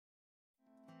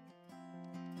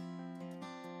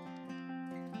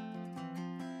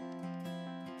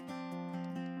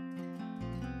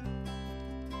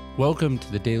Welcome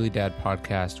to the Daily Dad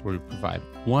Podcast, where we provide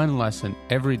one lesson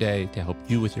every day to help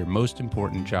you with your most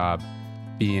important job,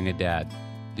 being a dad.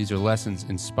 These are lessons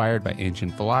inspired by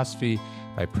ancient philosophy,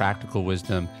 by practical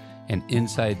wisdom, and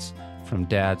insights from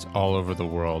dads all over the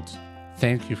world.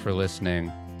 Thank you for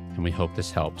listening, and we hope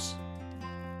this helps.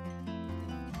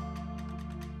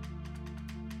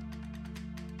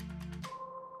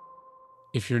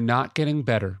 If you're not getting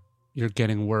better, you're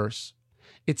getting worse.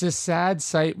 It's a sad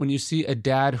sight when you see a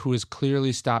dad who has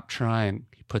clearly stopped trying.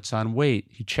 He puts on weight.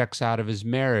 He checks out of his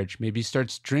marriage. Maybe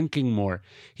starts drinking more.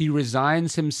 He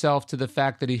resigns himself to the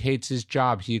fact that he hates his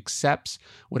job. He accepts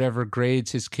whatever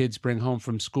grades his kids bring home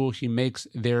from school. He makes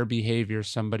their behavior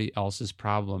somebody else's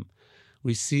problem.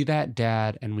 We see that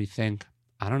dad and we think,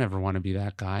 I don't ever want to be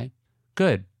that guy.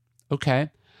 Good. Okay.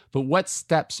 But what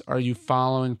steps are you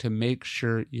following to make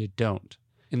sure you don't?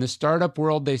 In the startup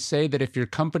world, they say that if your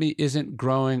company isn't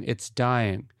growing, it's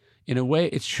dying. In a way,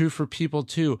 it's true for people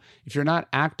too. If you're not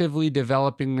actively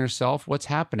developing yourself, what's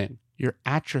happening? You're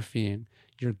atrophying.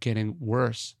 You're getting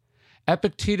worse.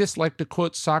 Epictetus liked to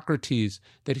quote Socrates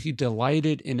that he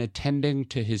delighted in attending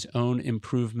to his own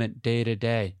improvement day to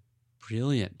day.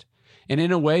 Brilliant. And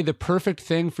in a way, the perfect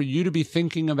thing for you to be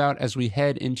thinking about as we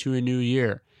head into a new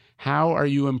year. How are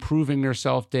you improving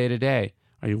yourself day to day?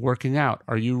 Are you working out?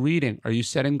 Are you reading? Are you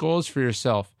setting goals for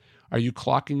yourself? Are you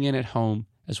clocking in at home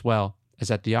as well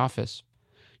as at the office?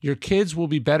 Your kids will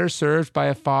be better served by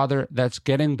a father that's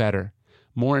getting better.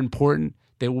 More important,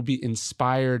 they will be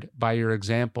inspired by your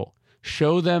example.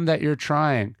 Show them that you're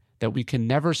trying, that we can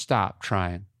never stop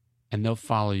trying, and they'll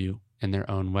follow you in their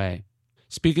own way.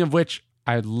 Speaking of which,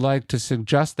 I'd like to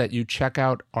suggest that you check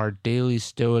out our Daily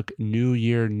Stoic New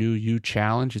Year, New You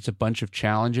challenge. It's a bunch of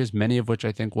challenges, many of which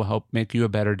I think will help make you a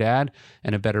better dad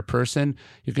and a better person.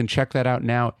 You can check that out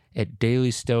now at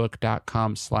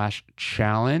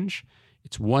dailystoic.com/challenge.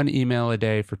 It's one email a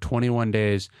day for 21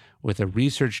 days with a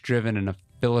research-driven and a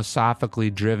philosophically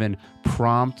driven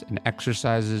prompt and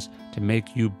exercises to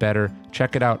make you better.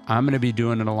 Check it out. I'm going to be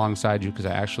doing it alongside you because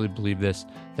I actually believe this,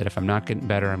 that if I'm not getting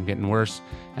better, I'm getting worse.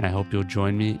 And I hope you'll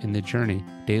join me in the journey.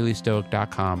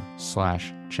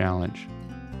 dailystoic.com/challenge.